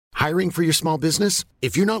Hiring for your small business?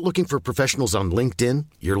 If you're not looking for professionals on LinkedIn,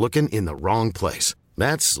 you're looking in the wrong place.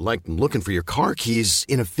 That's like looking for your car keys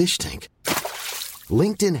in a fish tank.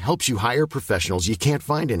 LinkedIn helps you hire professionals you can't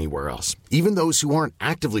find anywhere else, even those who aren't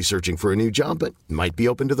actively searching for a new job but might be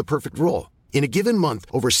open to the perfect role. In a given month,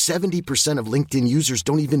 over 70% of LinkedIn users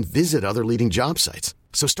don't even visit other leading job sites.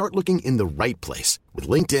 So start looking in the right place. With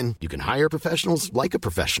LinkedIn, you can hire professionals like a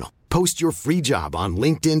professional. Post your free job on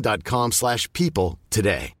linkedin.com/people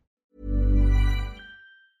today.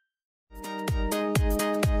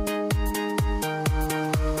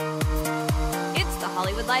 It's the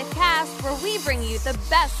Hollywood Life Cast, where we bring you the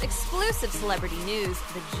best exclusive celebrity news,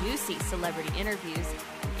 the juicy celebrity interviews,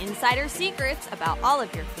 and insider secrets about all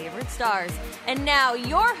of your favorite stars. And now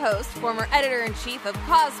your host, former editor-in-chief of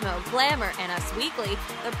Cosmo, Glamour, and Us Weekly,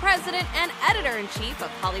 the president and editor-in-chief of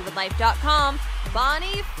HollywoodLife.com,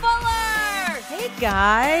 Bonnie Fuller! Hey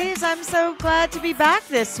guys, I'm so glad to be back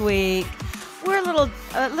this week. We're a little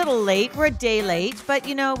late. We're a day late, but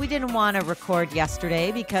we didn't want to record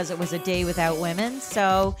yesterday because it was a day without women.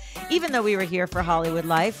 So even though we were here for Hollywood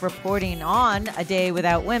Life reporting on a day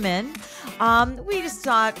without women, we just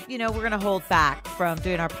thought, we're going to hold back from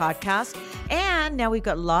doing our podcast. And now we've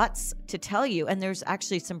got lots to tell you. And there's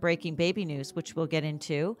actually some breaking baby news, which we'll get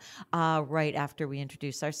into right after we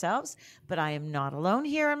introduce ourselves. But I am not alone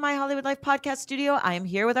here in my Hollywood Life podcast studio. I am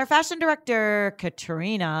here with our fashion director,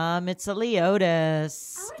 Katrina Mitsaliotis.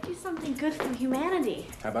 I want to do something good for humanity.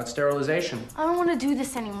 How about sterilization? I don't want to do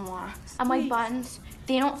this anymore. And my buttons,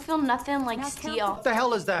 they don't feel nothing like steel. What the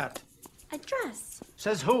hell is that? A dress.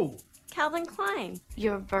 Says who? Calvin Klein.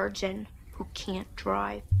 You're a virgin who can't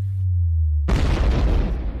drive.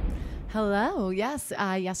 Hello. Yes.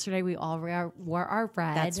 Yesterday we all wore our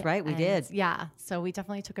red. That's right. We did. Yeah. So we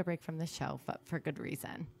definitely took a break from the show, but for good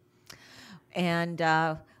reason. And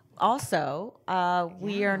also,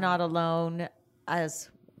 we are not alone as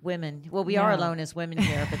women. Well, we are alone as women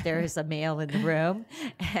here, but there is a male in the room,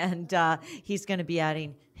 and he's going to be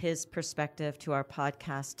adding his perspective to our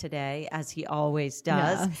podcast today, as he always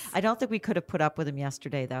does. Yes. I don't think we could have put up with him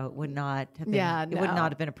yesterday, though. It would not have been, it would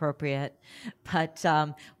not have been appropriate. But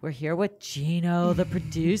we're here with Gino, the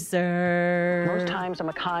producer. Most times I'm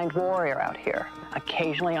a kind warrior out here.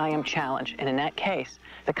 Occasionally I am challenged, and in that case,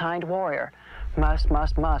 the kind warrior must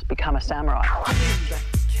become a samurai.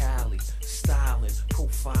 Cali, styling,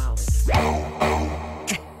 profiling.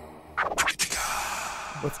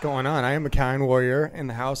 What's going on? I am a kind warrior in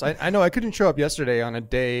the house. I know I couldn't show up yesterday on a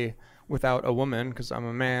day without a woman because I'm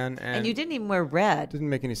a man. And you didn't even wear red. Didn't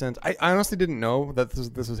make any sense. I honestly didn't know that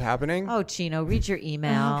this was happening. Oh, Gino, read your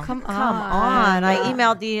email. Oh, come on. I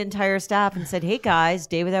emailed the entire staff and said, hey guys,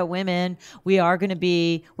 day without women. We're not going to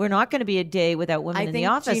be a day without women in the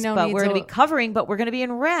office, but we're going to be covering, but we're going to be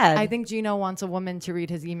in red. I think Gino wants a woman to read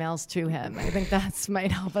his emails to him. I think that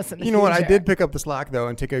might help us in the You know future. what? I did pick up the slack though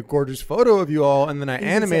and take a gorgeous photo of you all, and then I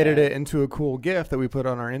animated it into a cool GIF that we put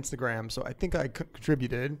on our Instagram. So I think I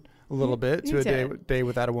contributed a little bit to a day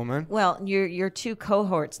without a woman. Well, your two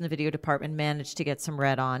cohorts in the video department managed to get some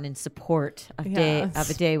red on in support of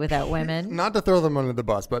a day without women. Not to throw them under the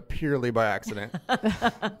bus, but purely by accident.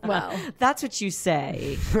 Well, that's what you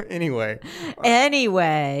say. Anyway,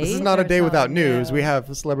 this is not a day without news. We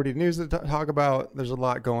have celebrity news to talk about. There's a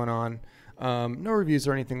lot going on. No reviews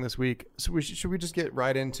or anything this week. So should we just get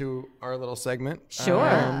right into our little segment?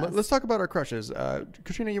 Sure. Let's talk about our crushes.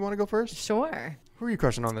 Katrina, you want to go first? Sure. Who are you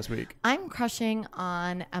crushing on this week? I'm crushing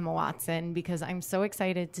on Emma Watson because I'm so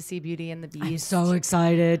excited to see Beauty and the Beast. I'm so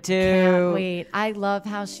excited too. Can't wait. I love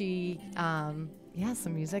how she, some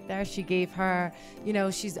music there. She gave her,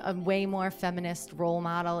 she's a way more feminist role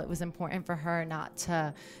model. It was important for her not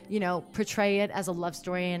to, portray it as a love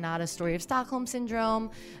story and not a story of Stockholm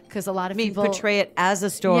Syndrome, because a lot of people portray it as a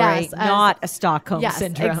story, not a Stockholm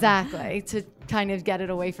Syndrome. Yes, exactly. To kind of get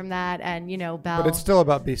it away from that, and Belle. But it's still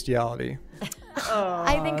about bestiality.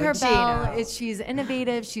 I think her Belle she's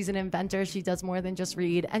innovative. She's an inventor. She does more than just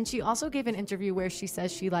read. And she also gave an interview where she says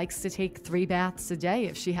she likes to take 3 baths a day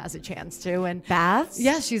if she has a chance to. And baths?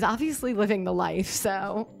 Yeah, she's obviously living the life.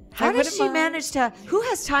 So how does she manage to? Who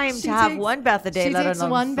has time to have 1 bath a day? She let takes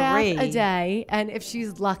alone 1 3? bath a day, and if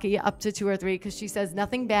she's lucky, up to 2 or 3. Because she says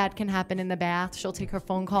nothing bad can happen in the bath. She'll take her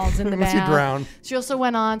phone calls in the Unless bath. you drown. She also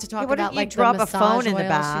went on to talk about you like drop the a massage phone in the oil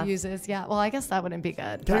bath? she uses. Yeah, well, I guess that wouldn't be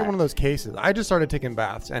good. Get one of those cases. I just started taking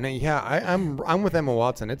baths, and I'm with Emma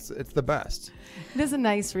Watson. It's the best. It is a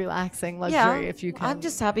nice, relaxing luxury if you can. I'm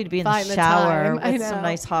just happy to be in the find the shower time. with some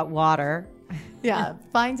nice hot water. Yeah,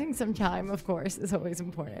 finding some time, of course, is always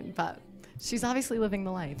important. But She's obviously living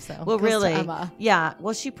the life. So Well, goes to really, Emma. yeah.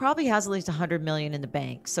 Well, she probably has at least $100 million in the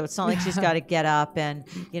bank, so it's not like she's got to get up and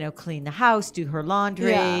clean the house, do her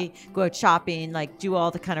laundry, go out shopping, like do all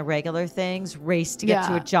the kind of regular things, race to get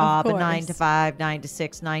to a job, a 9 to 5, 9 to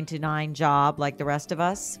 6, 9 to 9 job, like the rest of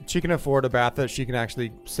us. She can afford a bath that she can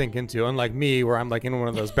actually sink into, unlike me, where I'm like in one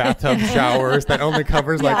of those bathtub showers that only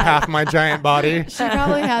covers like half my giant body. She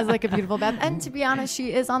probably has like a beautiful bath. And to be honest,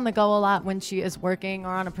 she is on the go a lot when she is working or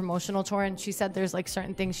on a promotional tour. And she said there's like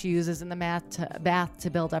certain things she uses in the bath to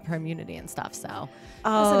build up her immunity and stuff. So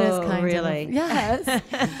Oh, it is kind really? of yes.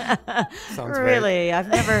 Sounds Really? I've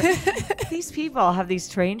never. These people have these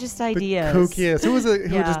strangest ideas. Kookiest. Who was it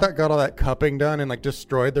who just got all that cupping done and like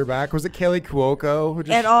destroyed their back? Was it Kaylee Cuoco? Who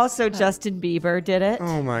just, And also Justin Bieber did it.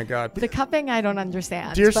 oh my God. The cupping I don't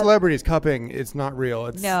understand. Dear but celebrities, cupping, it's not real.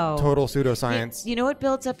 It's total pseudoscience. You know what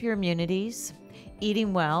builds up your immunities?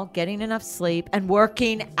 Eating well, getting enough sleep, and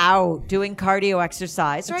working out, doing cardio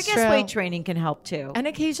exercise. Or I It's guess true. weight training can help too. An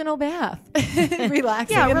occasional bath.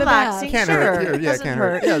 Relaxing Yeah, in relaxing. the bath. Can't sure. hurt. Yeah, Doesn't can't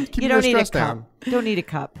hurt. Yeah, keep you your don't need a stress cup. down. Don't need a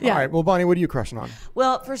cup. All right. Well, Bonnie, what are you crushing on?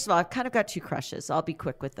 Well, first of all, I've kind of got two crushes. I'll be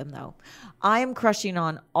quick with them, though. I am crushing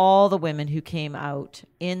on all the women who came out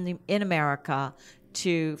in America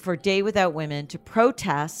for Day Without Women to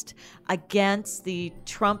protest against the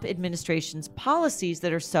Trump administration's policies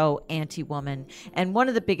that are so anti-woman. And one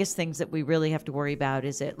of the biggest things that we really have to worry about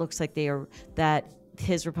is it looks like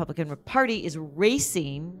his Republican Party is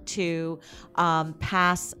racing to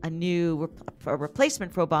pass a new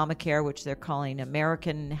replacement for Obamacare, which they're calling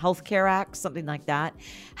American Health Care Act, something like that.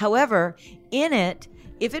 However, in it,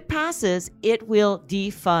 if it passes, it will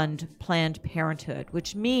defund Planned Parenthood,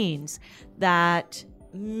 which means that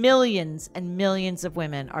millions and millions of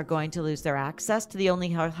women are going to lose their access to the only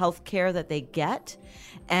health care that they get.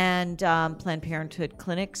 And Planned Parenthood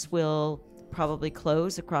clinics will probably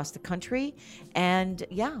close across the country. And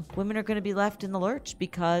women are going to be left in the lurch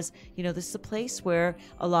because, this is a place where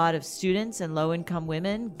a lot of students and low-income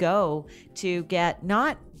women go to get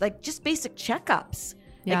not like just basic checkups.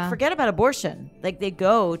 Like, forget about abortion. Like, they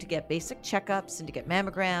go to get basic checkups and to get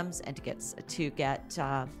mammograms and to get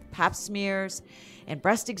pap smears and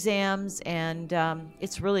breast exams, and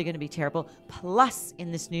it's really going to be terrible. Plus,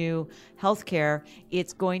 in this new healthcare,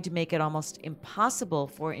 it's going to make it almost impossible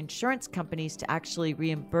for insurance companies to actually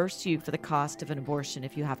reimburse you for the cost of an abortion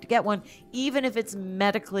if you have to get one, even if it's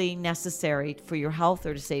medically necessary for your health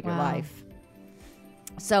or to save your life.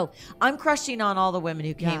 So I'm crushing on all the women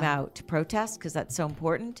who came out to protest because that's so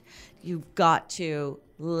important. You've got to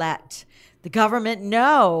let the government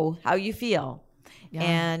know how you feel. Yeah.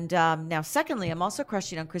 And now, secondly, I'm also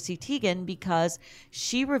crushing on Chrissy Teigen because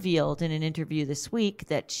she revealed in an interview this week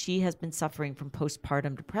that she has been suffering from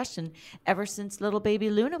postpartum depression ever since little baby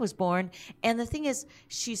Luna was born. And the thing is,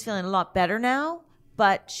 she's feeling a lot better now,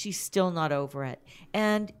 but she's still not over it.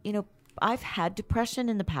 And, I've had depression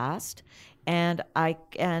in the past. And I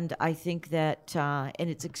think that and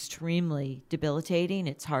it's extremely debilitating.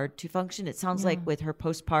 It's hard to function. It sounds like with her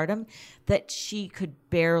postpartum that she could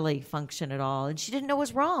barely function at all, and she didn't know what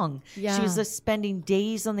was wrong. Yeah. She was just spending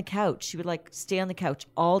days on the couch. She would stay on the couch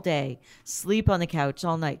all day, sleep on the couch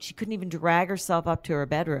all night. She couldn't even drag herself up to her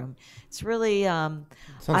bedroom. It's really sounds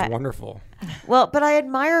wonderful. Well, but I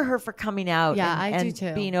admire her for coming out I and do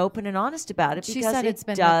too. being open and honest about it She because said it it's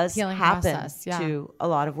been a does healing happen process, to a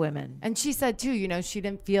lot of women. And she said too, she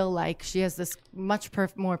didn't feel like she has this much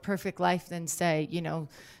more perfect life than say,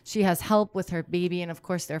 she has help with her baby. And of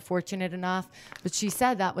course they're fortunate enough, but she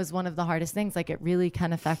said that was one of the hardest things. Like it really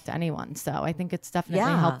can affect anyone. So I think it's definitely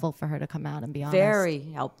helpful for her to come out and be honest. Very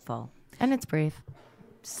helpful. And it's brave.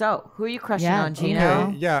 So who are you crushing on,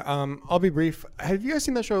 Gino? Okay, I'll be brief. Have you guys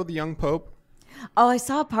seen that show, The Young Pope? Oh, I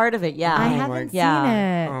saw a part of it. Yeah. I haven't seen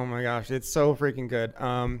it. Oh my gosh, it's so freaking good.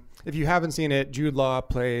 If you haven't seen it, Jude Law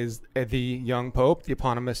plays the young pope, the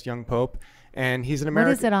eponymous young pope, and he's an American.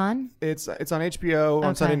 What is it on? It's on HBO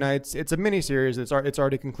on Sunday nights. It's a mini series. It's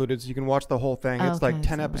already concluded, so you can watch the whole thing. It's like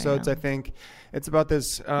 10 episodes, I think. It's about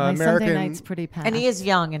this American. Sunday night's pretty packed. And he is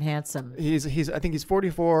young and handsome. He's I think he's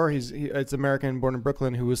 44. It's American, born in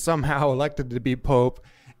Brooklyn, who was somehow elected to be pope.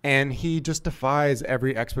 And he just defies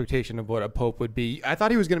every expectation of what a pope would be. I thought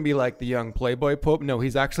he was going to be like the young playboy pope. No,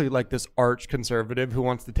 he's actually like this arch conservative who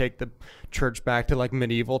wants to take the church back to like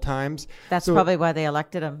medieval times. That's probably why they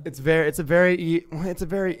elected him. It's a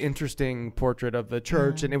very interesting portrait of the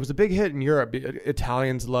church, and it was a big hit in Europe.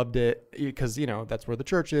 Italians loved it because that's where the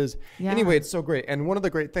church is. Yeah. Anyway, it's so great. And one of the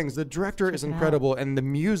great things, the director is incredible, and the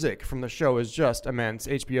music from the show is just immense.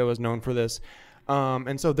 HBO is known for this.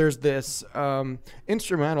 And so there's this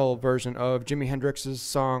instrumental version of Jimi Hendrix's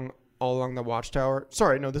song All Along the Watchtower.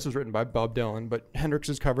 Sorry, no, this was written by Bob Dylan, but Hendrix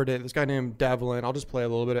has covered it. This guy named Devlin. I'll just play a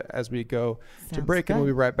little bit as we go to break, and we'll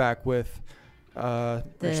be right back with The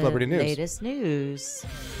celebrity news. latest news.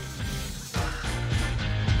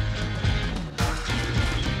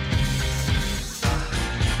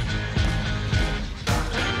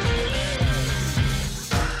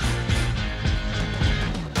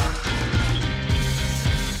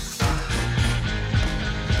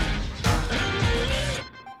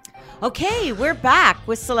 Okay, we're back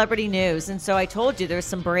with celebrity news. And so I told you there's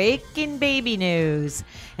some breaking baby news.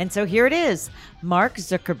 And so here it is. Mark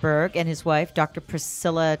Zuckerberg and his wife, Dr.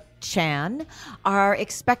 Priscilla Chan, are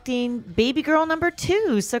expecting baby girl number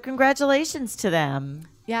 2. So congratulations to them.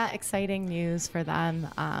 Yeah, exciting news for them.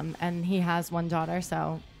 And he has one daughter,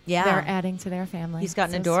 so Yeah. they're adding to their family. He's got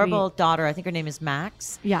an So adorable sweet. daughter. I think her name is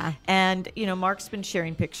Max. Yeah. And, Mark's been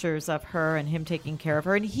sharing pictures of her and him taking care of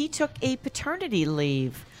her. And he took a paternity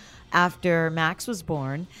leave after Max was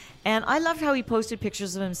born. And I loved how he posted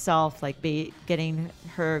pictures of himself, like getting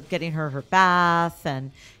her bath,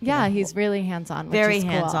 and Yeah, he's really hands-on, which very is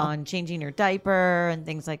cool. hands-on, changing her diaper and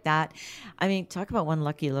things like that. I mean, talk about one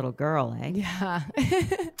lucky little girl, eh? Yeah.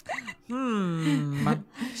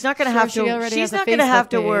 She's not going to Sure, have she to. already She's has a not going to have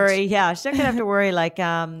Facebook to page. worry. Yeah, she's not going to have to worry like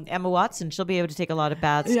Emma Watson. She'll be able to take a lot of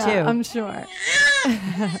baths Yeah, too. I'm sure.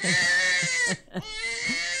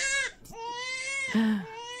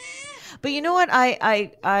 But you know what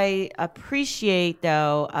I appreciate,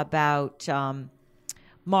 though, about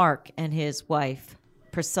Mark and his wife,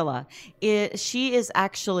 Priscilla. She is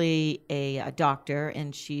actually a doctor,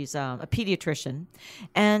 and she's a pediatrician.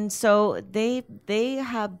 And so they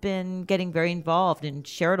have been getting very involved in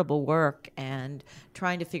charitable work and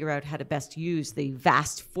trying to figure out how to best use the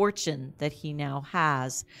vast fortune that he now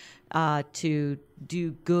has to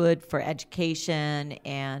do good for education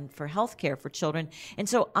and for healthcare for children. And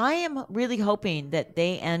so I am really hoping that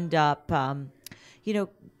they end up,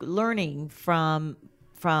 learning from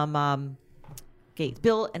Gates,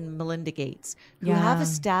 Bill and Melinda Gates, who have Yeah.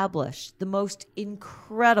 established the most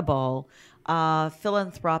incredible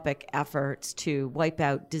philanthropic efforts to wipe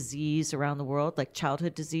out disease around the world, like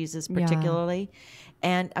childhood diseases particularly.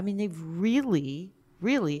 And I mean, they've really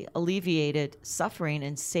alleviated suffering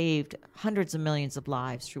and saved hundreds of millions of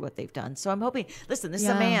lives through what they've done. So I'm hoping, listen, this is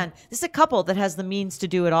this is a couple that has the means to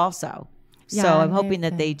do it also. So Yeah, I'm hoping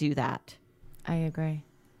that they do that. I agree.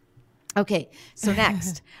 Okay, so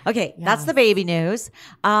next. Okay, that's the baby news.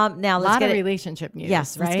 Now A let's lot get of relationship news,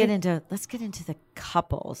 Yes, right? let's get into the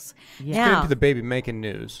couples. Get Now, into the baby making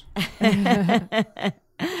news.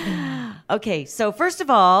 okay, so first of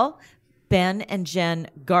all, Ben and Jen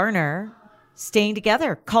Garner staying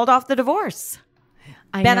together, called off the divorce.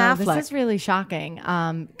 I Ben know, Affleck. This is really shocking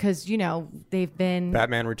because, they've been...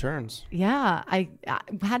 Batman Returns. Yeah.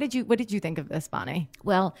 What did you think of this, Bonnie?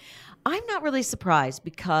 Well, I'm not really surprised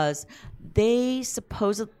because they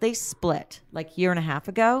split like a year and a half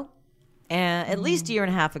ago, and at least a year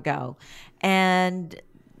and a half ago. And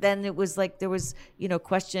then it was like there was,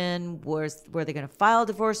 question were they going to file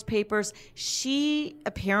divorce papers? She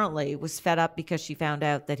apparently was fed up because she found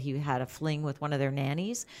out that he had a fling with one of their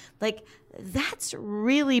nannies. Like, that's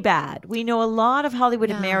really bad. We know a lot of Hollywood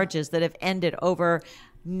marriages that have ended over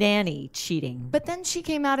nanny cheating. But then she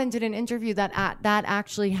came out and did an interview that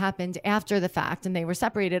actually happened after the fact, and they were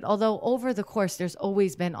separated. Although over the course, there's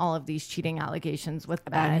always been all of these cheating allegations with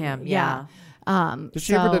About Ben. him, yeah. Did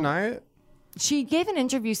she ever deny it? She gave an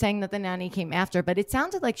interview saying that the nanny came after, but it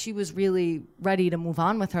sounded like she was really ready to move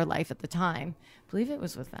on with her life at the time. I believe it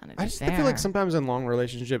was with Vanity I Fair. feel like sometimes in long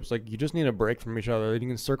relationships, like you just need a break from each other. You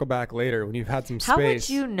can circle back later when you've had some How space.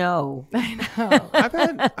 would you know? I've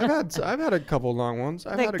had a couple long ones.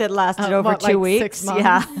 I've had That lasted over 2 weeks. 6 months?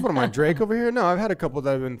 Yeah. What am I, Drake over here? No, I've had a couple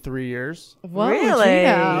that have been 3 years. Whoa, Really?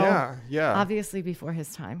 Gino. Yeah. Obviously before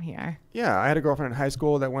his time here. Yeah, I had a girlfriend in high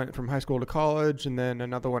school that went from high school to college, and then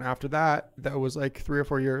another one after that was like 3 or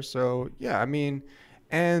 4 years. So yeah, I mean,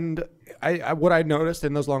 and I what I noticed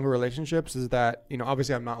in those longer relationships is that,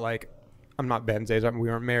 obviously I'm not Ben's age, we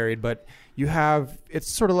weren't married, but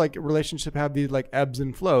it's sort of like a relationship have these like ebbs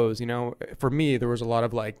and flows. For me, there was a lot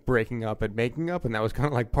of like breaking up and making up, and that was kind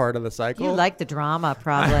of like part of the cycle. You like the drama,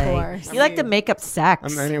 probably. Of course. You like to make up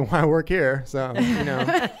sex. I mean, why work here? So,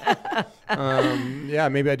 yeah,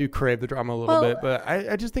 maybe I do crave the drama a little bit, but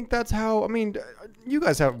I just think that's how, You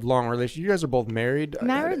guys have long relations. You guys are both married.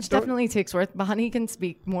 Marriage definitely takes work. Bonnie can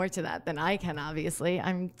speak more to that than I can, obviously.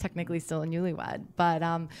 I'm technically still a newlywed. But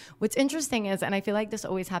what's interesting is, and I feel like this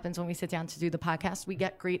always happens when we sit down to do the podcast, we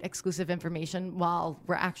get great exclusive information while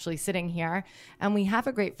we're actually sitting here. And we have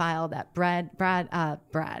a great file that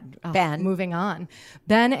Ben. Moving on.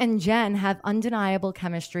 Ben and Jen have undeniable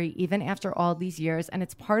chemistry even after all these years. And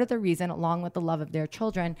it's part of the reason, along with the love of their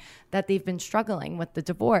children, that they've been struggling with the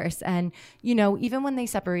divorce. And, you know, even when they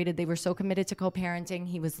separated, they were so committed to co-parenting.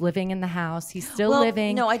 He was living in the house. He's still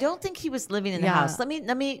living. No, I don't think he was living in the house. Let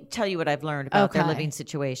me tell you what I've learned about their living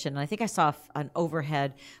situation. I think I saw an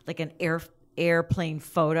overhead, like an airplane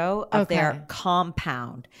photo of their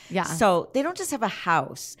compound. Yeah. So they don't just have a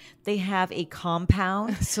house; they have a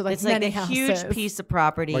compound. So like it's like many a huge houses. piece of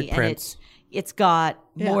property, Like and Prince. it's got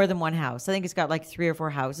more than one house. I think it's got like 3 or 4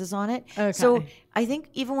 houses on it. Okay. So I think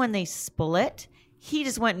even when they split, he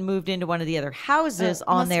just went and moved into one of the other houses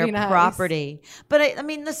on must their be nice. property. But I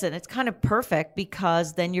mean, listen, it's kind of perfect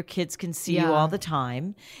because then your kids can see you all the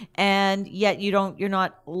time, and yet you're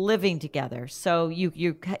not living together. So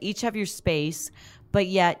you each have your space, but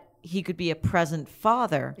yet he could be a present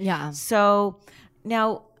father. Yeah. So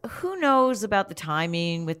now, who knows about the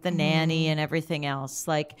timing with the nanny and everything else?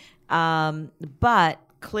 Like, but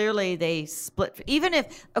clearly they split. Even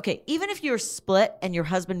if you're split and your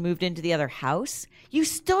husband moved into the other house, you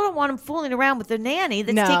still don't want him fooling around with the nanny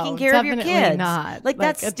that's taking care of your definitely kids. not. Like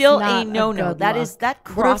that's it's still not a no-no. good That look. is that What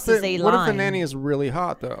if crosses the, a what line. if the nanny is really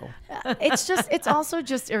hot though? It's also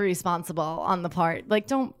just irresponsible on the part. Like,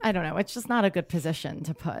 I don't know. It's just not a good position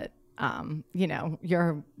to put,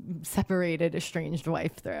 your separated, estranged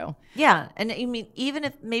wife through. Yeah. And I mean, even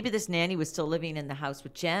if maybe this nanny was still living in the house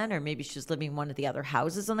with Jen, or maybe she was living in one of the other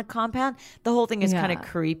houses on the compound, the whole thing is kind of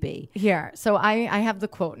creepy. Here. So I have the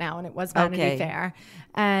quote now, and it was Vanity Fair.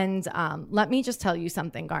 And let me just tell you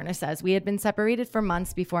something, Garner says. We had been separated for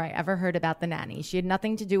months before I ever heard about the nanny. She had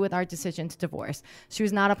nothing to do with our decision to divorce. She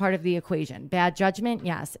was not a part of the equation. Bad judgment?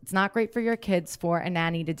 Yes. It's not great for your kids for a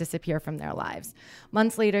nanny to disappear from their lives.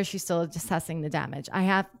 Months later, she's still assessing the damage. I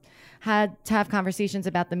have had to have conversations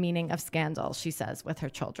about the meaning of scandal, she says, with her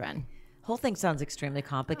children. Whole thing sounds extremely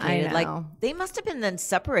complicated. I know. Like they must have been then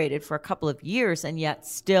separated for a couple of years, and yet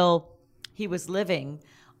still he was living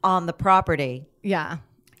on the property. Yeah.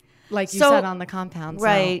 Like you said, on the compound.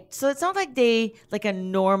 Right. So it's not like like a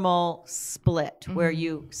normal split where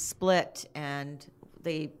you split and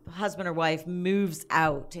the husband or wife moves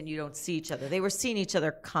out and you don't see each other. They were seeing each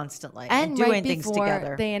other constantly and doing right things before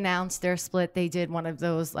together. They announced their split. They did one of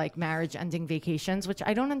those like marriage ending vacations, which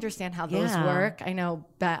I don't understand how those work. I know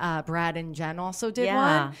Brad and Jen also did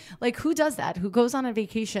one. Like, who does that? Who goes on a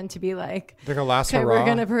vacation to be like, They're gonna last okay, hurrah. we're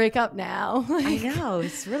gonna break up now. I know,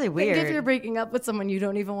 it's really weird. Like if you're breaking up with someone, you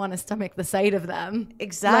don't even want to stomach the sight of them.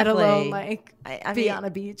 Exactly. Let alone like I be mean, on a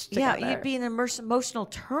beach together. Yeah, you'd be in emotional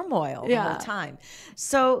turmoil the whole time.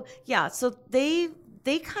 So so they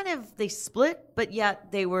split, but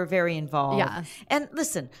yet they were very involved. Yeah. And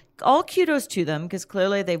listen, all kudos to them because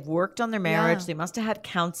clearly they've worked on their marriage. Yeah. They must have had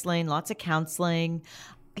counseling, lots of counseling.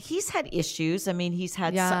 He's had issues. I mean, he's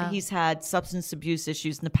had substance abuse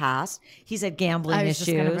issues in the past. He's had gambling I was issues.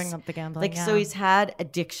 just gonna bring up the gambling. So he's had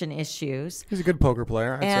addiction issues. He's a good poker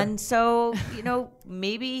player. I'd say. So,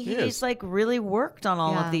 maybe he's like really worked on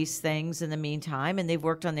all of these things in the meantime, and they've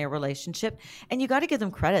worked on their relationship. And you got to give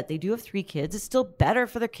them credit. They do have 3 kids. It's still better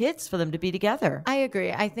for their kids for them to be together. I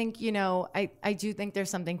agree. I think, I do think there's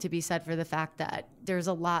something to be said for the fact that there's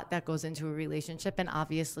a lot that goes into a relationship, and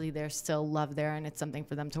obviously there's still love there, and it's something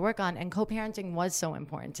for them to work on. And co-parenting was so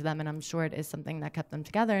important to them, and I'm sure it is something that kept them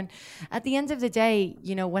together. And at the end of the day,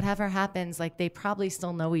 whatever happens, like they probably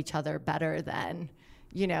still know each other better than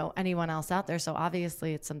anyone else out there. So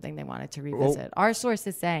obviously it's something they wanted to revisit. Our source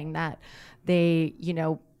is saying that they,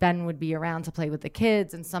 Ben would be around to play with the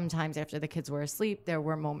kids, and sometimes after the kids were asleep, there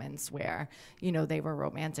were moments where, they were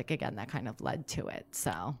romantic again that kind of led to it.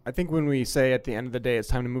 So I think when we say at the end of the day it's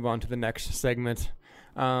time to move on to the next segment,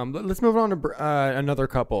 let's move on to another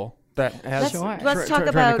couple that has Let's talk trying to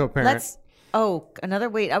about co-parent.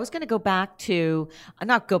 I was going to go back to,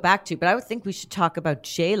 not go back to, but I would think we should talk about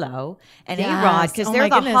J-Lo and A-Rod because they're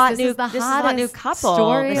the hot new, this is the hot new couple.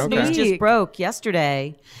 Story This of news the just week. broke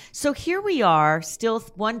yesterday. So here we are still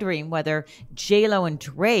wondering whether J-Lo and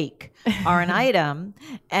Drake are an item.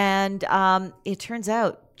 And it turns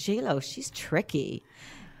out J-Lo, she's tricky.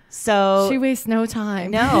 So She wastes no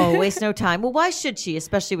time. no, waste no time. Well, why should she,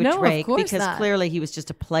 especially with No, of Drake? course Because not. clearly he was just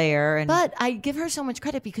a player. And But I give her so much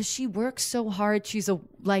credit because she works so hard. She's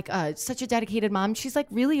such a dedicated mom. She's like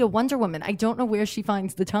really a Wonder Woman. I don't know where she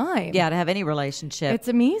finds the time. yeah, to have any relationship. It's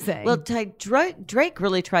amazing. Well, Drake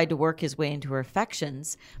really tried to work his way into her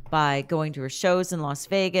affections by going to her shows in Las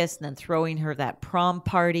Vegas and then throwing her that prom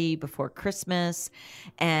party before Christmas.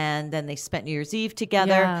 And then they spent New Year's Eve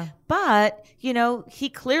together. Yeah. But, he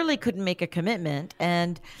clearly couldn't make a commitment.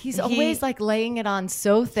 And he's always like laying it on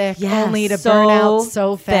so thick, Yeah, only to burn out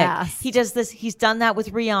so thick. fast. He does this. He's done that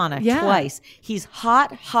with Rihanna Yeah. twice. He's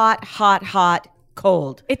hot,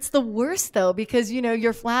 cold. It's the worst though, because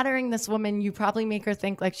you're flattering this woman. You probably make her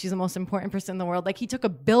think like she's the most important person in the world. Like he took a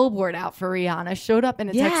billboard out for Rihanna, showed up in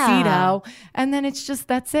a Yeah. tuxedo, and then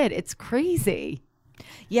that's it. It's crazy.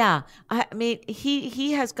 Yeah, I mean,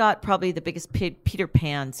 he has got probably the biggest Peter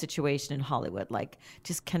Pan situation in Hollywood. Like,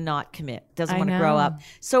 just cannot commit, doesn't I want to grow know. up.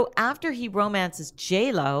 So after he romances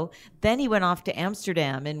J-Lo, then he went off to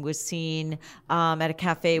Amsterdam and was seen at a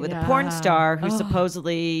cafe with a porn Yeah. star who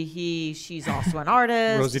supposedly she's also an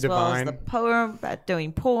artist, Rosie as well as Devine. the poem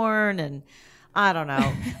doing porn and. I don't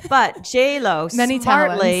know, but J-Lo Many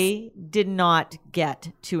smartly did not get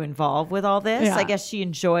too involved with all this. Yeah. I guess she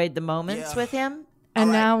enjoyed the moments with him.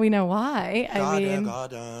 And now we know why. I mean,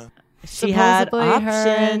 She had supposedly her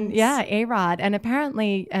options. and A-Rod. And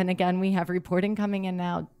apparently, and again, we have reporting coming in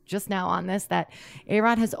just now on this, that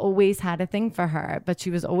A-Rod has always had a thing for her, but she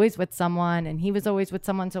was always with someone and he was always with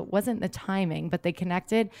someone. So it wasn't the timing, but they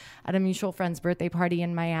connected at a mutual friend's birthday party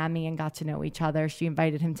in Miami and got to know each other. She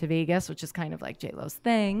invited him to Vegas, which is kind of like J-Lo's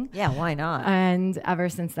thing. Yeah, why not? And ever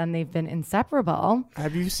since then, they've been inseparable.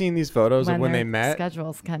 Have you seen these photos of when their they met?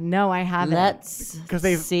 Schedules no, I haven't. Let's Because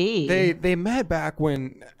they see. they met back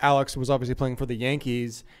when Alex was obviously playing for the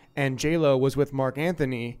Yankees and J-Lo was with Mark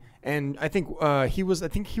Anthony. And I think he was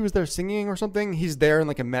there singing or something. He's there in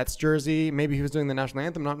like a Mets jersey. Maybe he was doing the national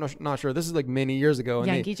anthem. Not sure. This is like many years ago. And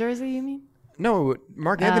Yankee jersey, you mean? No,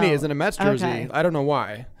 Mark Anthony Oh, is in a Mets jersey. okay. I don't know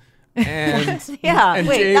why. And yeah, and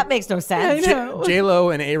wait, that makes no sense.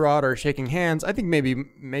 J-Lo and A-Rod are shaking hands. I think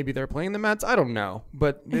maybe they're playing the Mets. I don't know.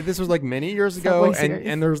 But this was like many years ago, Subway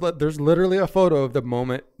and Series. there's literally a photo of the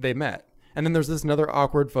moment they met. And then there's this another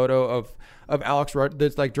awkward photo of Alex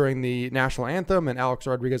that's like during the national anthem, and Alex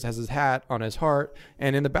Rodriguez has his hat on his heart,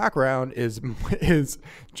 and in the background is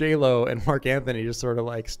J-Lo and Mark Anthony just sort of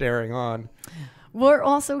like staring on. We're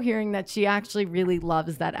also hearing that she actually really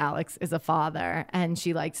loves that Alex is a father, and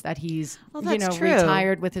she likes that he's, that's true.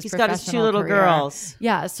 retired with his He's got his professional two little career. girls.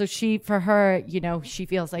 Yeah, so for her, she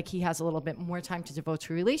feels like he has a little bit more time to devote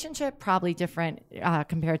to a relationship, probably different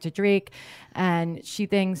compared to Drake, and she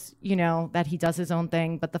thinks, that he does his own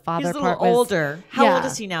thing, but the father He's a part little was, older. How Yeah. old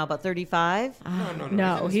is he now? About 35?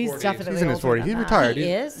 No, he's definitely He's in his older 40s. than He's that. retired. He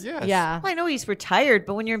is? Yes. Yeah. Well, I know he's retired,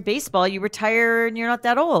 but when you're in baseball, you retire and you're not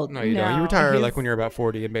that old. No, you don't. You No, retire he's- like when you're about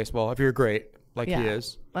 40 in baseball. If you're great, like he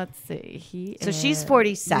is. Let's see. So she's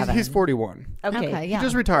 47. He's 41. Okay, yeah. He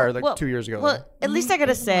just retired like 2 years ago. Well, at least I got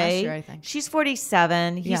to say, year, I think. she's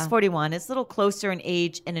 47. He's Yeah. 41. It's a little closer in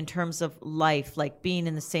age and in terms of life, like being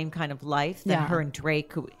in the same kind of life than Yeah. her and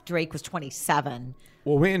Drake, who Drake was 27.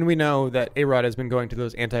 Well, we know that A-Rod has been going to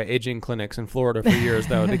those anti-aging clinics in Florida for years,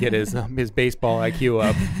 though, to get his baseball IQ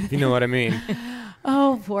up, if you know what I mean.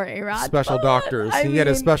 Oh, poor A-Rod. Special But, doctors. I He had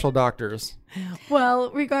his mean, special doctors.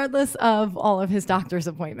 Well, regardless of all of his doctor's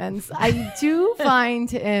appointments, I do find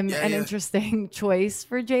him an interesting choice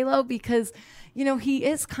for J-Lo because, he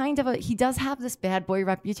is kind of he does have this bad boy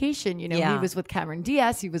reputation. He Yeah. was with Cameron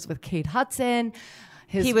Diaz. He was with Kate Hudson.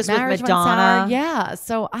 He was with marriage went Madonna. sour. Yeah.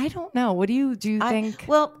 So I don't know. What do you think?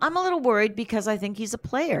 Well, I'm a little worried because I think he's a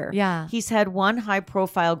player. Yeah. He's had one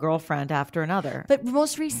high-profile girlfriend after another. But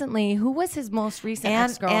most recently, who was his most recent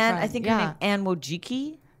ex-girlfriend? And I think her name Anne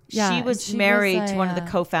Wojcicki. Yeah, she was she was married a, to one of the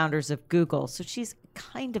co-founders of Google, so she's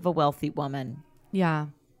kind of a wealthy woman. Yeah.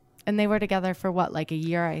 And they were together for what, like a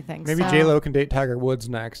year, I think. Maybe so. J-Lo can date Tiger Woods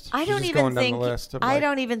next. I She's don't just even going down think. the list of, I like-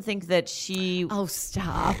 don't even think that she. Oh,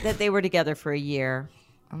 stop. That they were together for a year.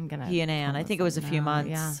 I'm gonna. He and Anne. I think it was a few months.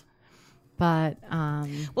 Yeah. But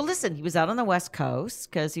Well, listen, he was out on the West Coast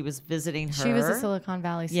because he was visiting her. she was a Silicon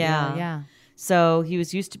Valley CEO. Yeah. Yeah. So he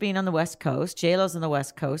was used to being on the West Coast. J-Lo's on the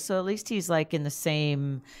West Coast. So at least he's like in the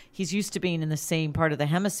same, he's used to being in the same part of the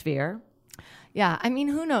hemisphere. Yeah. I mean,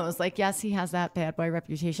 who knows? Like, yes, he has that bad boy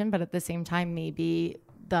reputation, but at the same time, maybe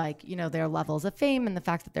their levels of fame and the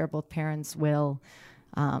fact that they're both parents will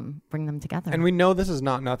bring them together. And we know this is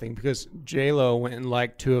not nothing because J-Lo went and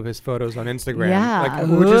liked 2 of his photos on Instagram. Yeah. Like,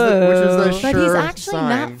 which is the but sure he's actually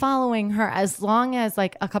sign. not following her. As long as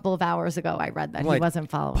like a couple of hours ago, I read that he wasn't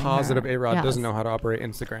following Positive her. A-Rod Yes. doesn't know how to operate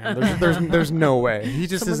Instagram. There's no way. He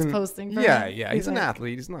just Someone's isn't posting for Yeah, him. yeah. He's He's an like-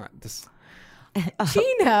 athlete. He's not this.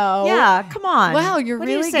 Gino. Yeah, come on. Wow, you're what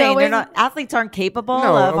are really you saying? going- Athletes aren't capable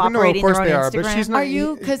No, of no, of operating course their own they are, Instagram. but she's not. Are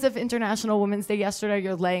you, because of International Women's Day yesterday,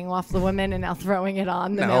 you're laying off the women and now throwing it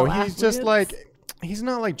on the No, male he's just athletes? like. He's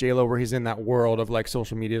not like J-Lo where he's in that world of like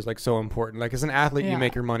social media is like so important. Like as an athlete, you Yeah.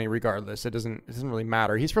 make your money regardless. It doesn't really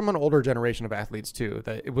matter. He's from an older generation of athletes too.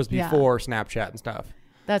 That it was before Snapchat and stuff.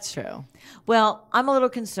 That's true. Well, I'm a little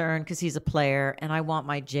concerned because he's a player, and I want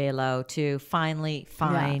my J-Lo to finally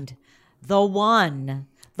find the one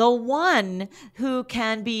who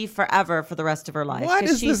can be forever for the rest of her life. What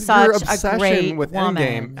 'Cause is she's this? such Your a obsession great with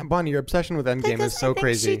woman. Endgame, Bonnie. Your obsession with Endgame Because is so I think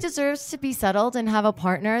crazy. she deserves to be settled and have a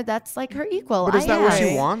partner that's like her equal. But is that what she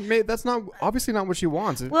agree. wants? That's not obviously not what she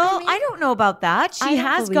wants. Well, I don't know about that. I She don't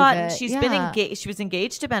has believe gotten. it. She's been Yeah. engaged. She was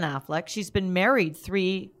engaged to Ben Affleck. She's been married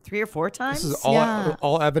three or four times. This is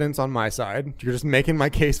all evidence on my side. You're just making my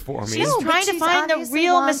case for me. She's No, but trying to she's find the obviously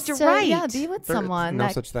real wants Mr. to, Right. Yeah, be with someone. No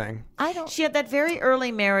that, such thing. I don't. She had that very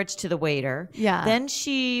early marriage to the waiter. Yeah. Then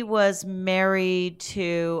she was married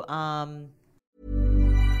to.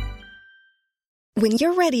 When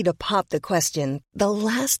you're ready to pop the question, the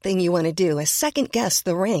last thing you want to do is second-guess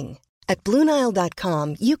the ring. At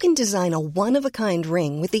BlueNile.com, you can design a one-of-a-kind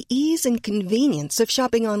ring with the ease and convenience of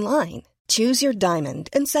shopping online. Choose your diamond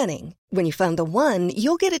and setting. When you find the one,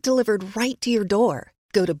 you'll get it delivered right to your door.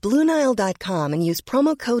 Go to BlueNile.com and use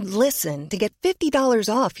promo code LISTEN to get $50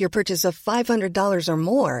 off your purchase of $500 or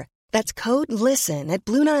more. That's code LISTEN at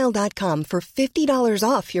BlueNile.com for $50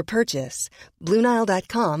 off your purchase.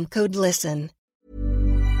 BlueNile.com, code LISTEN.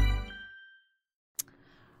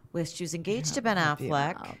 She was engaged to Ben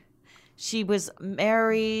Affleck. She was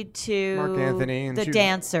married to Mark Anthony, and the she-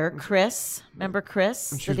 dancer, Chris. Remember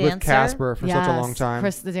Chris, And she the was dancer? with Casper for such a long time.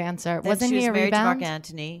 Chris the dancer. Then Wasn't she he was a married rebound? to Mark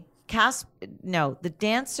Anthony. No, the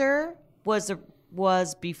dancer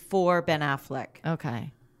was before Ben Affleck.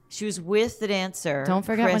 Okay. She was with the dancer. Don't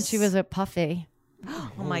forget when Chris. she was a Puffy.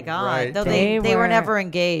 Oh my God! Right. Though They they were were- never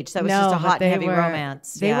engaged. That was no, just a but hot they and heavy were,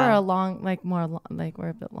 romance. They Yeah. were a long, we're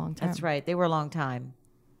a bit long term. That's right. They were a long time.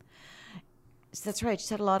 That's right. She's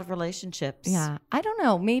had a lot of relationships. Yeah. I don't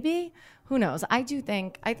know. Maybe, who knows? I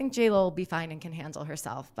think J-Lo will be fine and can handle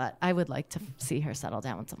herself, but I would like to see her settle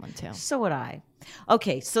down with someone too. So would I.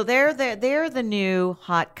 Okay, so they're the new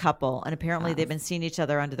hot couple, and apparently they've been seeing each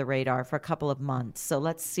other under the radar for a couple of months. So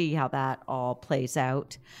let's see how that all plays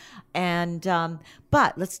out. And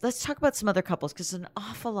but let's talk about some other couples because there's an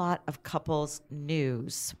awful lot of couples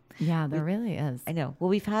news. Yeah, there really is. I know. Well,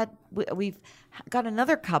 we've got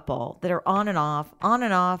another couple that are on and off, on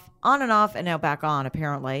and off, on and off, and now back on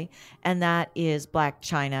apparently, and that is Black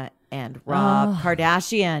China and Rob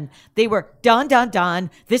Kardashian. They were done.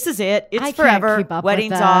 This is it. It's I can't forever. keep up with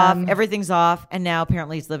Wedding's off. them. Everything's off, and now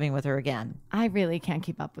apparently he's living with her again. I really can't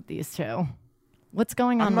keep up with these two. What's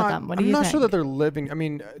going on with them? What do I'm you not think? sure that they're living. I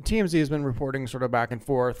mean, TMZ has been reporting sort of back and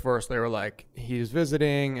forth. First, they were like, he's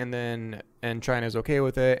visiting, and China's okay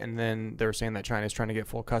with it. And then they were saying that China's trying to get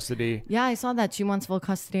full custody. Yeah, I saw that she wants full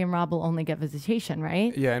custody and Rob will only get visitation,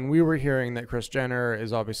 right? Yeah, and we were hearing that Kris Jenner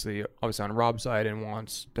is obviously on Rob's side and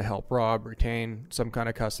wants to help Rob retain some kind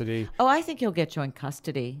of custody. Oh, I think he'll get joint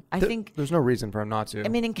custody. I think. There's no reason for him not to. I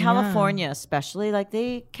mean, in California, especially,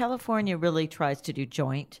 California really tries to do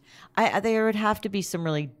joint. There would have to be some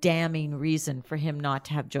really damning reason for him not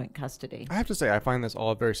to have joint custody. I have to say, I find this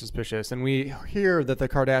all very suspicious. And we hear that the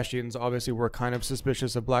Kardashians obviously were kind of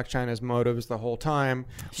suspicious of Blac Chyna's motives the whole time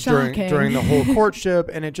Shocking. during the whole courtship.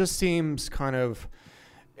 And it just seems kind of,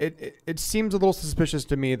 it seems a little suspicious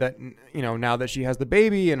to me that, now that she has the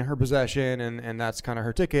baby in her possession and that's kind of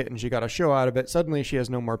her ticket and she got a show out of it, suddenly she has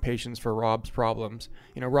no more patience for Rob's problems.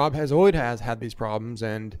 Rob has always had these problems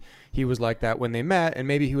and he was like that when they met, and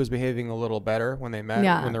maybe he was behaving a little better when they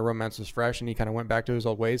met, when their romance was fresh, and he kind of went back to his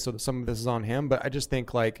old ways. So some of this is on him, but I just think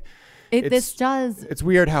it's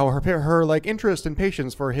weird how her like interest and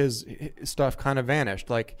patience for his stuff kind of vanished.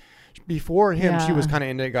 Like before him, she was kind of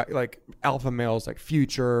into like alpha males, like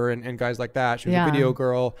Future and guys like that. She was a video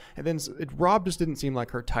girl, and then Rob just didn't seem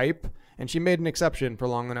like her type. And she made an exception for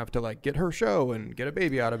long enough to like get her show and get a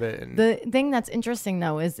baby out of it. And the thing that's interesting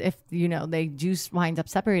though is if they do wind up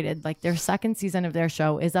separated, like their second season of their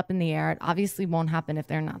show is up in the air. It obviously won't happen if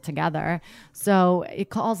they're not together. So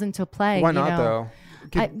it calls into play. Why not though?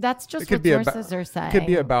 That's just it could what be sources are saying. It could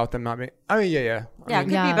be about them not being. I mean, yeah. Yeah, it could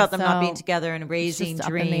be about them not being together and raising just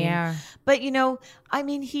Dream. up in the air. But I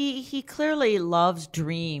mean, he clearly loves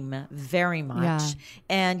Dream very much. Yeah.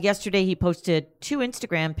 And yesterday he posted 2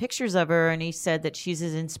 Instagram pictures of her, and he said that she's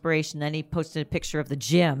his inspiration. Then he posted a picture of the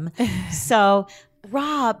gym. So,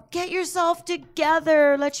 Rob, get yourself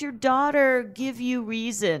together. Let your daughter give you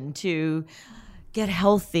reason to get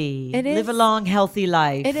healthy. Live a long, healthy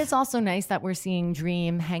life. It is also nice that we're seeing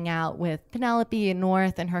Dream hang out with Penelope and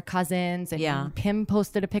North and her cousins. And Kim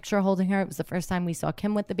posted a picture holding her. It was the first time we saw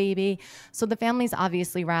Kim with the baby. So the family's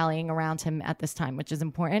obviously rallying around him at this time, which is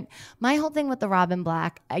important. My whole thing with the Robin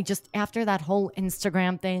Black, after that whole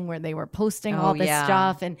Instagram thing where they were posting all this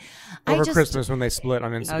stuff. And over Christmas when they split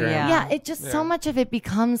on Instagram. So much of it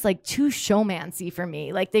becomes like too showmancy for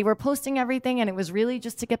me. Like they were posting everything and it was really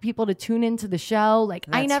just to get people to tune into the show. Like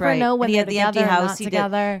I never know when they're together or not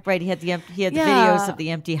together. He had the videos of the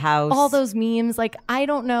empty house. All those memes. Like I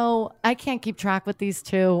don't know. I can't keep track with these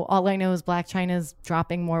two. All I know is Blac Chyna's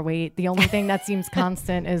dropping more weight. The only thing that seems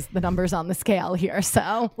constant is the numbers on the scale here.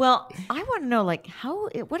 So well, I want to know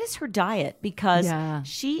what is her diet, because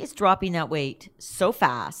she is dropping that weight so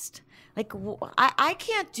fast. Like I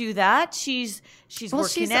can't do that. She's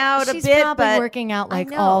working out a bit, probably but working out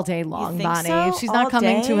like all day long, Bonnie. So? She's not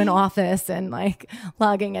coming to an office and like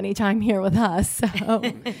logging any time here with us. So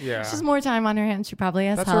she's more time on her hands. She probably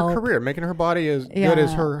has That's help. her career, making her body as good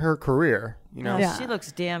as her career. She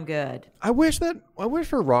looks damn good. I wish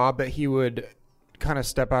for Rob that he would kind of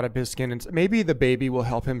step out of his skin, and maybe the baby will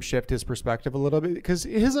help him shift his perspective a little bit, because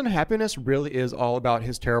his unhappiness really is all about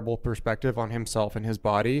his terrible perspective on himself and his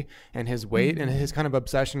body and his weight and his kind of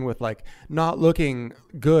obsession with like not looking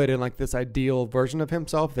good and like this ideal version of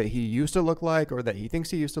himself that he used to look like or that he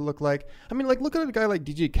thinks he used to look like. I mean, like look at a guy like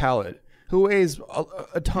DJ Khaled, who weighs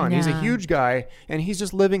a ton. He's a huge guy, and he's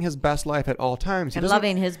just living his best life at all times. And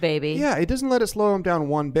loving his baby. Yeah, it doesn't let it slow him down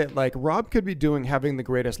one bit. Like, Rob could be having the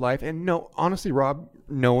greatest life. And no, honestly, Rob,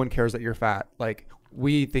 no one cares that you're fat. Like,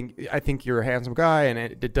 I think you're a handsome guy, and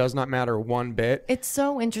it does not matter one bit. It's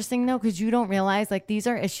so interesting though, because you don't realize like these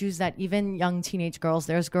are issues that even young teenage girls,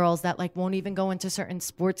 there's girls that like won't even go into certain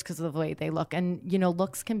sports because of the way they look. And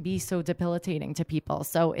looks can be so debilitating to people.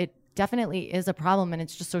 So it definitely is a problem, and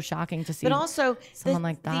it's just so shocking to see. But also someone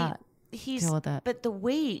like that deal with it. But the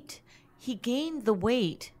weight, he gained the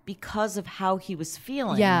weight because of how he was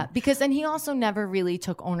feeling. Yeah, and he also never really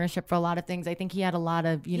took ownership for a lot of things. I think he had a lot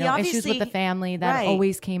of issues with the family that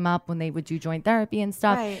always came up when they would do joint therapy and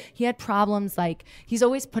stuff. Right. He had problems, like he's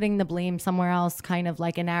always putting the blame somewhere else, kind of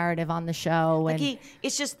like a narrative on the show. Like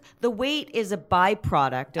it's just the weight is a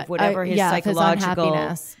byproduct of whatever his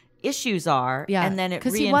psychological issues are, and then it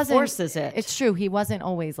reinforces it. It's true. He wasn't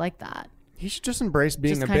always like that. He should just embrace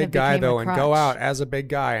being a big guy, though, and go out as a big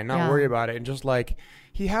guy and not worry about it. And just like,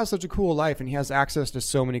 he has such a cool life, and he has access to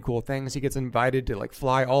so many cool things. He gets invited to like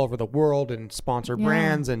fly all over the world and sponsor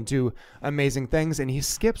brands and do amazing things, and he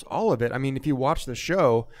skips all of it. I mean, if you watch the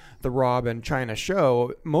show, the Rob and Chyna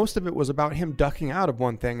show, most of it was about him ducking out of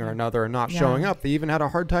one thing or another and not showing up. They even had a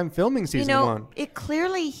hard time filming season 1. It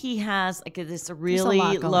clearly he has like this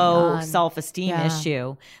really low self-esteem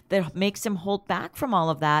issue that makes him hold back from all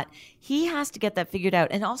of that. He has to get that figured out.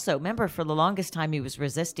 And also, remember, for the longest time, he was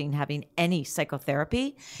resisting having any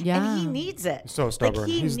psychotherapy. Yeah. And he needs it. So stubborn.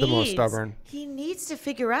 He's the most stubborn. He needs to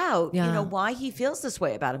figure out, why he feels this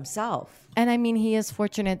way about himself. And I mean, he is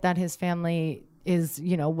fortunate that his family is,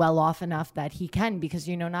 well off enough that he can, because,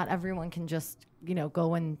 not everyone can just,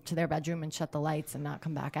 go into their bedroom and shut the lights and not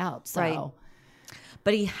come back out. So. Right.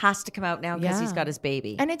 But he has to come out now because he's got his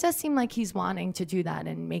baby. And it does seem like he's wanting to do that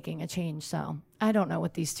and making a change. So I don't know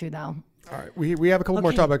with these two, though. All right, we have a couple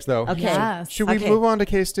more topics though. Okay. Yes. Should we move on to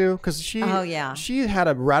Case 2? Because she had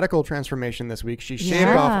a radical transformation this week. She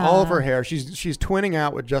shaved off all of her hair. She's twinning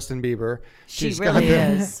out with Justin Bieber. She really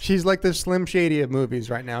is. She's like the Slim Shady of movies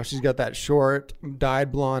right now. She's got that short,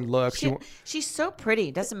 dyed blonde look. She's so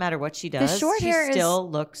pretty. Doesn't matter what she does. The short hair still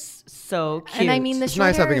looks so cute. And I mean, it's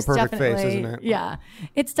nice having a perfect face, isn't it? Yeah,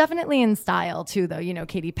 it's definitely in style too, though.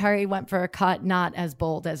 Katy Perry went for a cut not as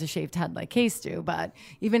bold as a shaved head like Case do, but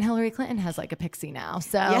even Hillary Clinton has like a pixie now.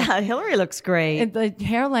 So yeah, Hillary looks great. The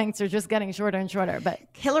hair lengths are just getting shorter and shorter. But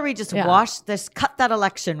Hillary just cut that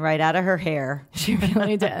election right out of her hair. She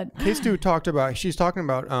really did. Case 2 she's talking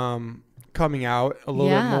about coming out a little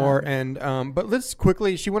bit more, and but let's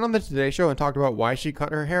quickly. She went on the Today Show and talked about why she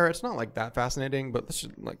cut her hair. It's not like that fascinating, but let's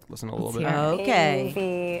just listen a little bit. Okay. A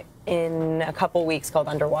movie in a couple weeks called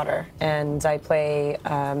Underwater, and I play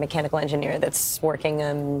a mechanical engineer that's working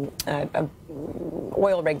an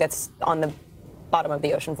oil rig that's on the bottom of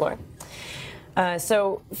the ocean floor.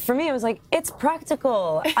 So for me, it was like, it's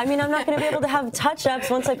practical. I mean, I'm not going to be able to have touch-ups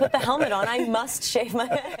once I put the helmet on. I must shave my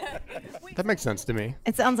head. That makes sense to me.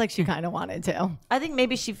 It sounds like she kind of wanted to. I think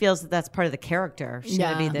maybe she feels that that's part of the character. She's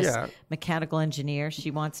going to be this Yeah. mechanical engineer.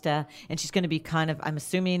 She wants to, and she's going to be kind of, I'm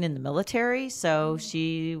assuming, in the military. So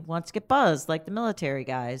she wants to get buzzed like the military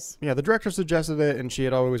guys. Yeah, the director suggested it, and she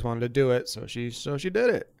had always wanted to do it, so she did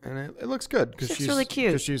it, and it looks good because She's really cute.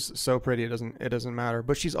 Because she's so pretty, it doesn't matter.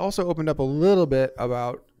 But she's also opened up a little bit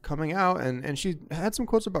about coming out, and she had some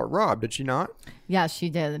quotes about Rob, did she not? Yeah, she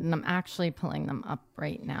did. And I'm actually pulling them up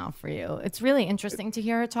right now for you. It's really interesting to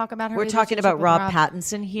hear her talk about her We're talking about relationship Rob with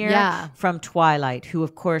Pattinson here Yeah. from Twilight, who,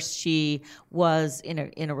 of course, she was in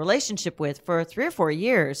a relationship with for 3 or 4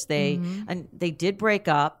 years. They did break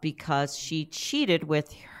up because she cheated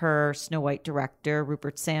with her Snow White director,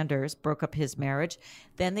 Rupert Sanders, broke up his marriage.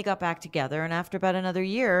 Then they got back together, and after about another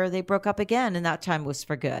year, they broke up again, and that time was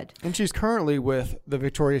for good. And she's currently with the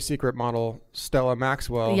Victoria's Secret model Stella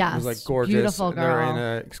Maxwell, Yes, who's like gorgeous. beautiful They're girl. in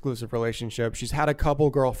an exclusive relationship. She's had a couple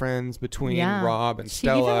girlfriends between Rob and she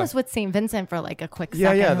Stella. even was with St. Vincent for like a quick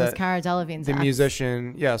second. It was Cara Delevingne's the ex.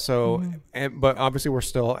 musician. Yeah, so but obviously we're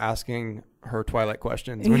still asking her Twilight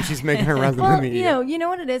questions when she's making her rounds in the Well, media. you know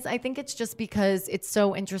what it is? I think it's just because it's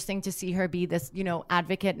so interesting to see her be this,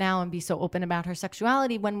 advocate now and be so open about her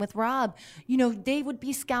sexuality. When with Rob, they would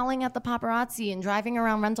be scowling at the paparazzi and driving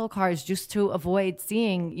around rental cars just to avoid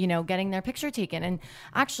seeing, getting their picture taken. And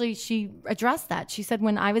actually, she addressed that. She said,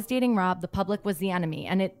 when I was dating Rob, the public was the enemy,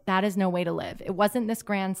 and that is no way to live. It wasn't this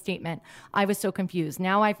grand statement. I was so confused.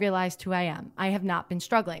 Now I've realized who I am. I have not been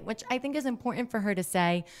struggling, which I think is important for her to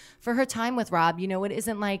say for her time with Rob. It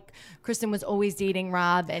isn't like Kristen was always dating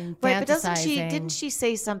Rob and Right, but fantasizing. didn't she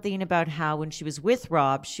say something about how when she was with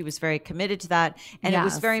Rob, she was very committed to that, and it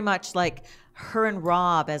was Yes. very much like her and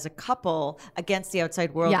Rob as a couple against the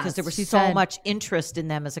outside world because Yes, there was she so said- much interest in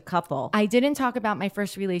them as a couple. I didn't talk about my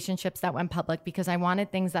first relationships that went public because I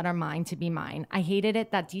wanted things that are mine to be mine. I hated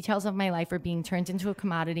it that details of my life were being turned into a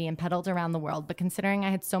commodity and peddled around the world. But considering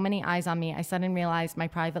I had so many eyes on me, I suddenly realized my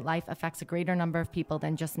private life affects a greater number of people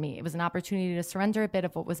than just me. It was an opportunity to surrender a bit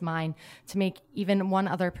of what was mine to make even one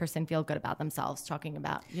other person feel good about themselves, talking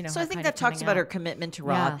about, So her I think kind that of talks coming about out. her commitment to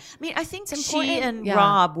Rob. Yeah. I mean, I think It's she important. and Yeah.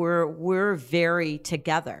 Rob were very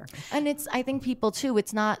together. And I think people too,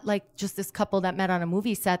 it's not like just this couple that met on a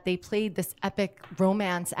movie set. They played this epic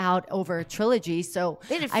romance out over a trilogy. So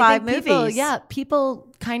They did I 5 think people, movies. people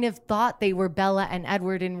kind of thought they were Bella and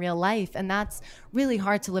Edward in real life. And that's really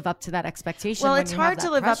hard to live up to that expectation. Well, when it's you have hard to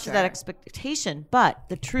that live up to that pressure. expectation, but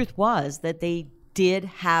the truth was that they did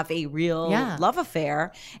have a real Yeah. love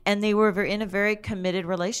affair, and they were in a very committed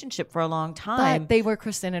relationship for a long time. But they were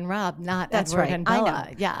Kristen and Rob, not That's Edward right. and I Bella.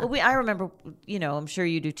 know. Yeah. Well, I remember, I'm sure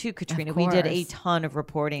you do too, Katrina. We did a course. ton of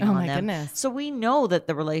reporting Oh, on my them. goodness. So we know that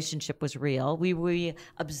the relationship was real. We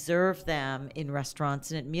observed them in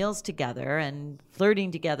restaurants and at meals together and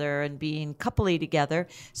flirting together and being coupley together.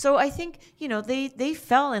 So I think, they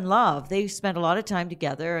fell in love. They spent a lot of time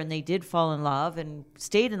together and they did fall in love and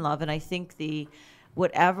stayed in love. And I think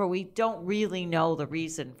whatever, we don't really know the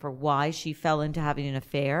reason for why she fell into having an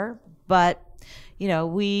affair, but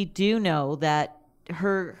we do know that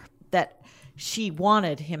she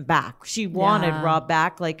wanted him back. She wanted Rob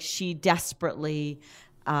back. Like she desperately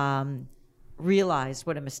realized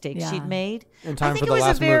what a mistake she'd made. In time I think for it the was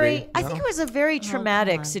last a very, movie. I No? think it was a very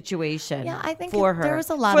traumatic situation. Yeah, I think for her. there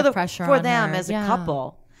was a lot for of pressure for on them her. as a Yeah.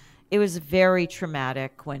 couple. It was very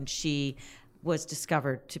traumatic when she was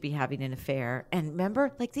discovered to be having an affair. And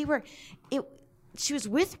remember, she was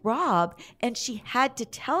with Rob and she had to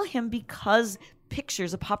tell him because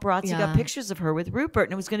paparazzi got pictures of her with Rupert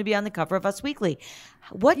and it was going to be on the cover of Us Weekly.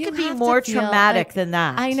 What You could be have to more feel traumatic like- than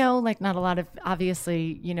that? I know, not a lot of,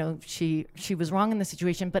 obviously, she was wrong in the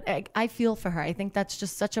situation, but I feel for her. I think that's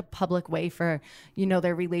just such a public way for,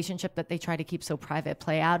 their relationship that they try to keep so private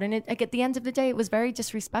play out. And at the end of the day, it was very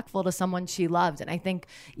disrespectful to someone she loved. And I think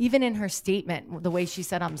even in her statement, the way she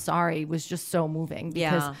said, "I'm sorry," was just so moving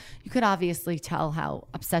because Yeah. you could obviously tell how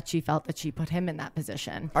upset she felt that she put him in that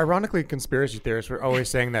position. Ironically, conspiracy theorists were always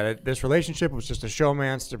saying that this relationship was just a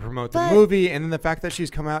showmance to promote the But- movie, and then the fact that she's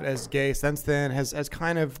come out as gay since then has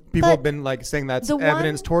kind of people But have been saying that's the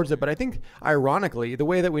evidence one- towards it. But I think ironically, the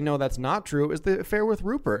way that we know that's not true is the affair with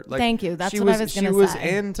Rupert. Thank you. That's she what I was She gonna was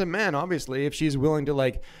say. into men, obviously. If she's willing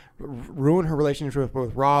to ruin her relationship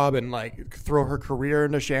with Rob and throw her career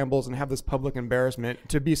into shambles and have this public embarrassment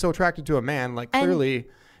to be so attracted to a man, clearly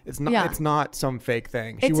it's not. Yeah. It's not some fake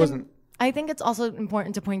thing. She It's wasn't. I think it's also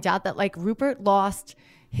important to point out that Rupert lost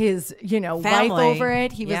his, wife Family. over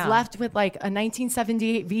it. He was Yeah. left with like a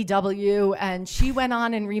 1978 VW, and she went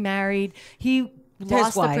on and remarried. He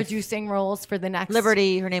lost the wife. producing roles for the next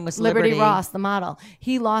Liberty, her name was Liberty Liberty. Ross, the model.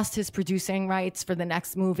 He lost his producing rights for the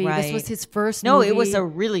next movie. This Right. was his first No, movie. it was a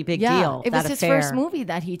really big deal, It was that his affair. first movie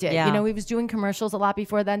that he did. Yeah. He was doing commercials a lot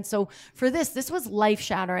before then. So for this was life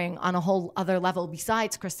shattering on a whole other level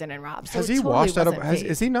besides Kristen and Rob. So Has it he totally washed out of? wasn't fake.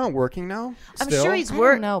 Is he not working now? I'm still? sure he's I don't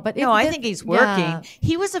working. know, but no, if I the- think he's working. yeah.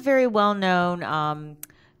 He was a very well-known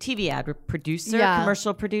TV ad producer, Yeah.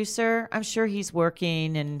 commercial producer. I'm sure he's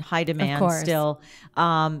working in high demand course. still.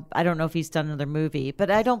 I don't know if he's done another movie, but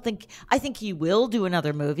I think he will do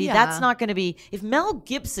another movie. Yeah. That's not going to be, if Mel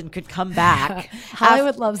Gibson could come back.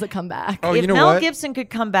 Hollywood loves a comeback. Oh, if you know Mel what? Gibson could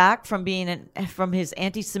come back from from his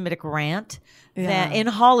anti-Semitic rant Yeah. in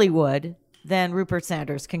Hollywood, then Rupert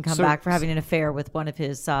Sanders can come So- back for having an affair with one of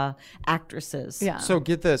his actresses. Yeah. So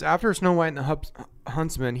get this: after Snow White and the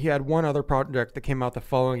Huntsman, he had one other project that came out the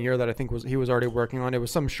following year that I think he was already working on. It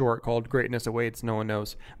was some short called "Greatness Awaits." No one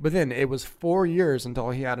knows. But then it was 4 years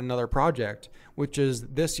until he had another project, which is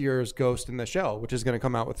this year's Ghost in the Shell, which is going to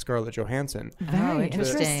come out with Scarlett Johansson. Very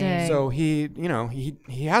interesting. So he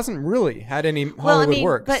hasn't really had any Hollywood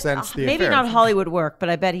work but, since the maybe affair. not Hollywood work, but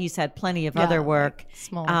I bet he's had plenty of other work.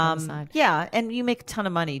 small work on the side. Yeah, and you make a ton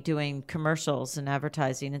of money doing commercials and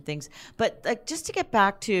advertising and things. But like, just to get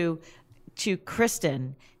back to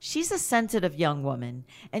Kristen, she's a sensitive young woman,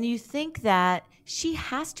 and you think that she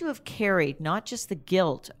has to have carried not just the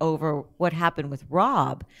guilt over what happened with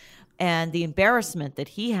Rob and the embarrassment that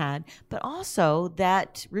he had, but also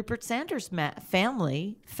that Rupert Sanders'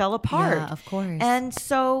 family fell apart. Yeah, of course. And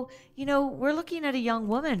so, we're looking at a young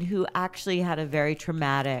woman who actually had a very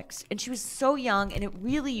traumatic, and she was so young, and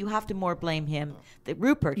you have to more blame him, that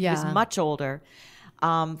Rupert, he was Yeah. much older,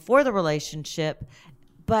 for the relationship,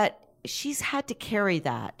 but she's had to carry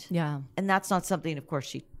that. Yeah. And that's not something, of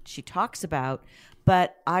course, she talks about,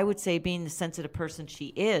 but I would say, being the sensitive person she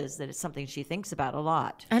is, that it's something she thinks about a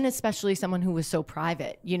lot. And especially someone who was so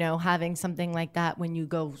private, having something like that when you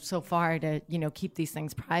go so far to, keep these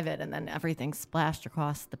things private and then everything's splashed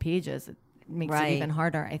across the pages. It makes Right. it even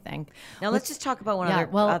harder, I think. Now let's just talk about one Yeah, other.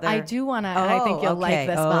 well, other... I do want to, and I think you'll like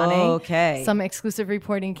this, Bonnie. Okay. Some exclusive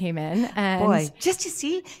reporting came in, and Boy, just you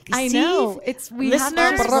see, I know we have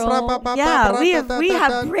listeners. our Yeah, we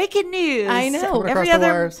have breaking news. I know. Every Across the other.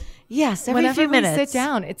 wires. Yes, every Whenever few minutes. we sit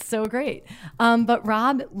down, it's so great. But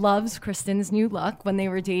Rob loves Kristen's new look. When they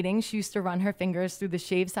were dating, she used to run her fingers through the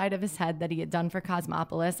shaved side of his head that he had done for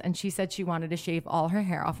Cosmopolis, and she said she wanted to shave all her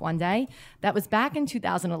hair off one day. That was back in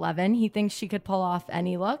 2011. He thinks she could pull off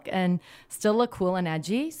any look and still look cool and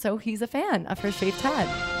edgy, so he's a fan of her shaved head.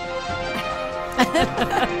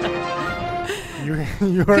 You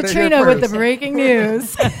heard it here Katrina with the first. breaking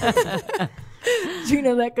news.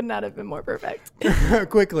 Gina, that could not have been more perfect.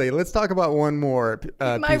 Quickly, let's talk about one more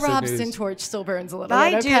My piece of Robston news. torch still burns a little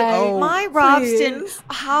I bit. do. Okay? Oh, My Please. Robston.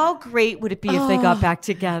 How great would it be if they got back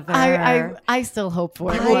together? I still hope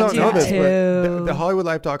for it. People I don't do know this, too. but the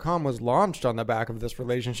HollywoodLife.com was launched on the back of this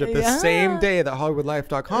relationship. The Yeah. same day that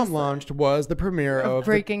HollywoodLife.com launched was the premiere of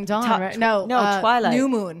Breaking Dawn, Ta- right? No, Twilight. New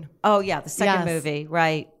Moon. Oh yeah, the second Yes. movie,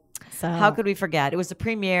 right? So How could we forget? It was the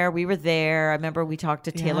premiere. We were there. I remember we talked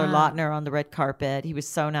to Taylor Yeah. Lautner on the red carpet. He was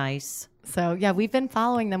so nice. So yeah, we've been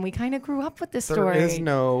following them. We kind of grew up with this There story. is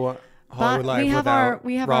no Hollywood but Life we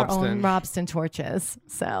have without our own Robston. Robston torches.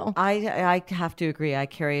 So I have to agree. I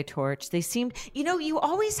carry a torch. They seemed, you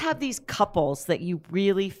always have these couples that you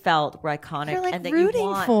really felt were iconic You're, like, and that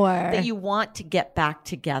rooting you want to get back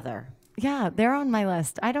together. yeah, they're on my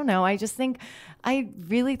list. I don't know. I just think I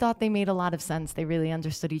really thought they made a lot of sense. They really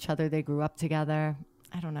understood each other. They grew up together.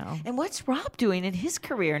 I don't know. And what's Rob doing in his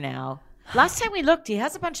career now? Last time we looked, he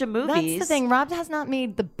has a bunch of movies. That's the thing. Rob has not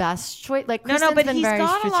made the best choice. Like No, Kristen's but been he's very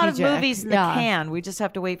got a lot of strategic. movies in the can. We just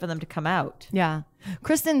have to wait for them to come out. Yeah.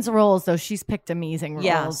 Kristen's roles, though, she's picked amazing roles.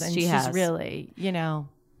 Yes, and she she's has. really,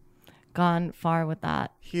 gone far with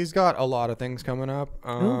that. He's got a lot of things coming up.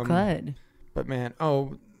 Oh, good. But man,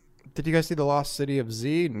 did you guys see The Lost City of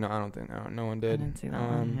Z? No, I don't think no one did. I didn't see that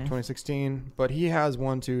one. 2016. But he has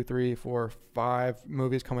 1, 2, 3, 4, 5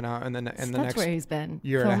 movies coming out, and then the That's next where he's been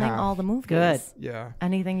year and a filming half. all the movies. Good. Yeah.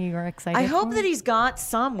 Anything you are excited I hope for? that he's got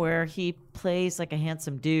some where he plays like a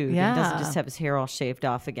handsome dude and doesn't Yeah. just have his hair all shaved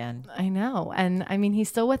off again. I know. And I mean, he's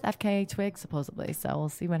still with FKA Twigs, supposedly. So we'll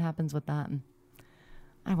see what happens with that.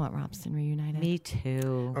 I want Robston reunited. Me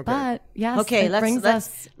too. Okay. But yes, Okay, it brings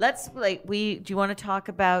us. let's do you want to talk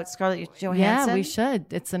about Scarlett Johansson? Yeah, we should.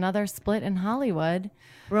 It's another split in Hollywood.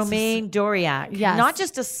 Romaine Doriak. Yes. Not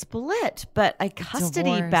just a split, but a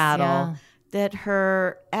custody Divorce, battle. yeah. that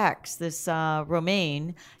her ex, this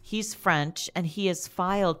Romain, he's French, and he has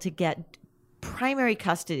filed to get primary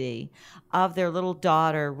custody of their little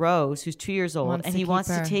daughter, Rose, who's 2 years old, and he wants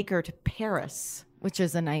to take her to Paris. Which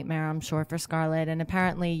is a nightmare, I'm sure, for Scarlett. And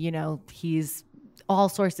apparently, you know, all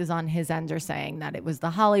sources on his end are saying that it was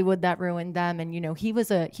the Hollywood that ruined them. And, you know,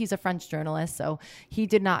 he's a French journalist, so he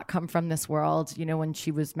did not come from this world. You know, when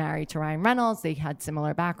she was married to Ryan Reynolds, they had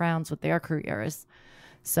similar backgrounds with their careers.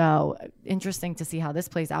 So interesting to see how this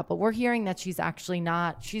plays out. But we're hearing that she's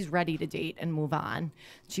ready to date and move on.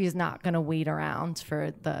 She is not going to wait around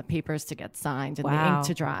for the papers to get signed and the ink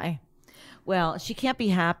to dry. Well, she can't be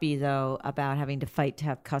happy, though, about having to fight to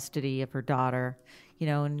have custody of her daughter. You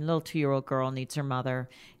know, and a little 2-year-old girl needs her mother.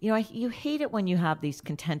 You know, you hate it when you have these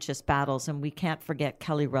contentious battles, and we can't forget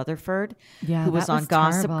Kelly Rutherford, who was on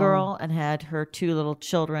Gossip Girl and had her 2 little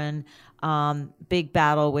children. Big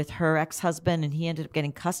battle with her ex-husband, and he ended up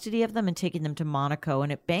getting custody of them and taking them to Monaco,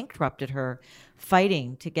 and it bankrupted her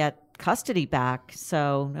fighting to get custody back.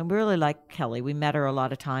 So, and we really like Kelly. We met her a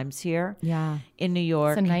lot of times here in New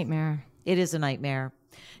York. It's a nightmare. It is a nightmare.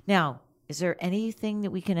 Now, is there anything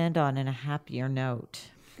that we can end on in a happier note?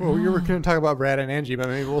 Well, you were going to talk about Brad and Angie, but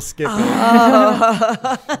maybe we'll skip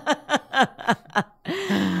it.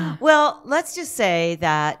 Well, let's just say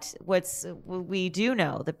that we do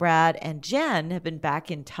know that Brad and Jen have been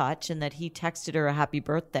back in touch, and that he texted her a happy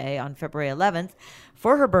birthday on February 11th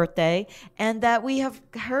for her birthday, and that we have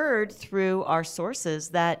heard through our sources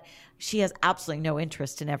that she has absolutely no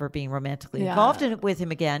interest in ever being romantically involved with him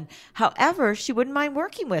again. However, she wouldn't mind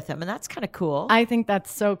working with him, and that's kind of cool. I think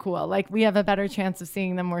that's so cool. Like, we have a better chance of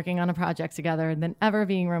seeing them working on a project together than ever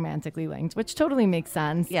being romantically linked, which totally makes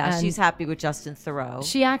sense. Yeah, and she's happy with Justin Theroux.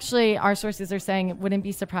 She actually, our sources are saying it wouldn't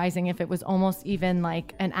be surprising if it was almost even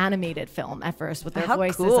like an animated film at first with their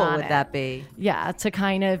voices on it. How cool would that be? Yeah, to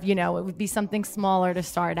kind of, you know, it would be something smaller to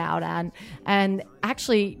start out on. And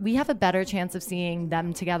actually, we have a better chance of seeing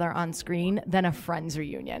them together on screen than a Friends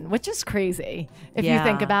reunion, which is crazy if you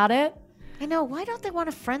think about it. I know. Why don't they want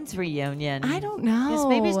a Friends reunion? I don't know. Because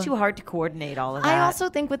maybe it's too hard to coordinate all of that. I also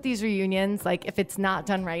think with these reunions, like, if it's not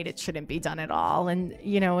done right, it shouldn't be done at all. And,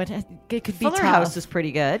 you know, it could be Fuller tough. House is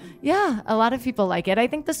pretty good. Yeah, a lot of people like it. I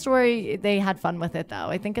think the story, they had fun with it, though.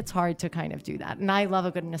 I think it's hard to kind of do that. And I love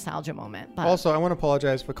a good nostalgia moment. But. Also, I want to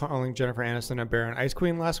apologize for calling Jennifer Aniston a Baron Ice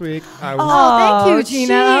Queen last week. Thank you,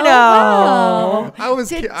 Gino. Wow.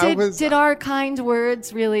 Did our kind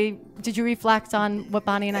words really... Did you reflect on what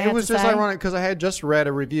Bonnie and I had to say? It was just ironic because I had just read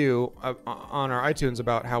a review on our iTunes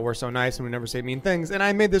about how we're so nice and we never say mean things, and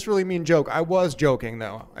I made this really mean joke. I was joking,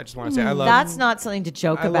 though. I just want to say I love... That's not something to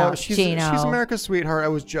joke about, Gino. She's America's sweetheart. I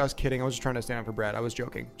was just kidding. I was just trying to stand up for Brad. I was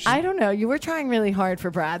joking. I don't know. You were trying really hard for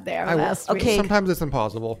Brad there last week. Okay. Sometimes it's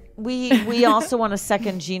impossible. We also want to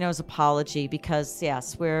second Gino's apology because,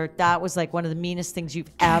 yes, that was like one of the meanest things you've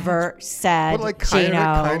ever said, but like Gino.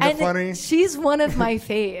 Kind of funny. She's one of my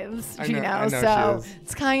faves, Gino. I know so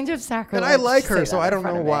it's kind of sacrilege. And I like her, so I don't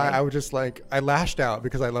know why. I was just like, I lashed out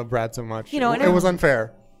because I love Brad so much. You know, it was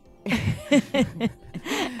unfair.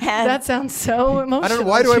 That sounds so emotional. I don't know.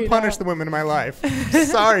 Why do I punish the women in my life?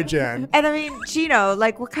 Sorry, Jen. And I mean, Gino,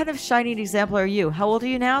 like, what kind of shining example are you? How old are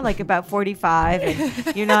you now? Like about 45,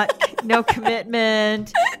 and you're not, no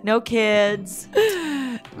commitment, no kids.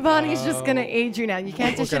 Bonnie's just gonna age you now. You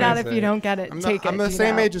can't dish it out if you don't get it. I'm the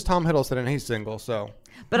same age as Tom Hiddleston, and he's single, so.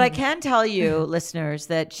 But I can tell you, listeners,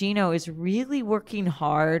 that Gino is really working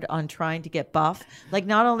hard on trying to get buff. Like,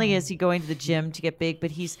 not only is he going to the gym to get big,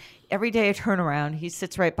 but he's every day I turn around, he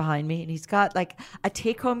sits right behind me, and he's got like a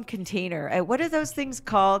take-home container. What are those things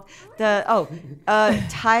called? Pyrex.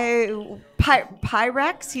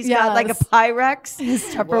 He's got like a Pyrex.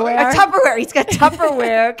 Tupperware. A Tupperware. He's got a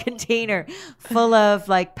Tupperware container full of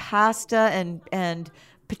like pasta and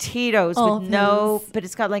potatoes but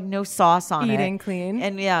it's got like no sauce on it. Eating clean.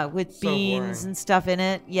 And with beans and stuff in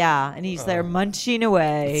it. Yeah. And he's there munching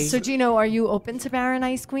away. So Gino, are you open to Baron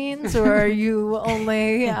Ice Queens, or are you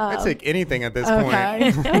only... I'd take anything at this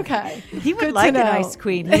point. Okay. He would like an Ice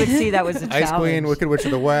Queen. He would see that was a challenge. Ice Queen, Wicked Witch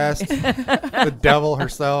of the West, the devil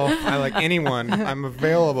herself. I like anyone. I'm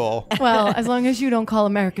available. Well, as long as you don't call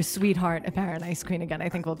America's sweetheart a Baron Ice Queen again, I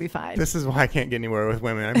think we'll be fine. This is why I can't get anywhere with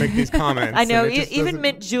women. I make these comments. I know. Even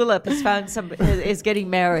Mint Julep has found is getting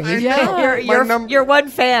married. Yeah. You're one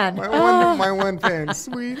fan. My one fan,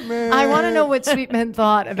 Sweet Mint. I want to know what Sweet Mint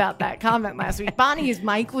thought about that comment last week. Bonnie's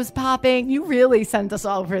mic was popping. You really sent us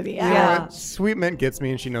all over the edge. Yeah. Sweet Mint gets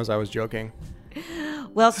me, and she knows I was joking.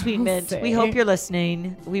 Well, Sweet We'll Mint, we see. hope you're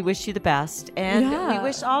listening. We wish you the best, and we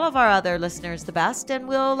wish all of our other listeners the best. And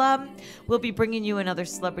we'll be bringing you another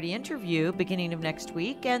celebrity interview beginning of next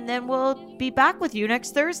week, and then we'll be back with you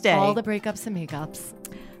next Thursday. All the breakups and makeups.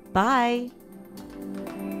 Bye.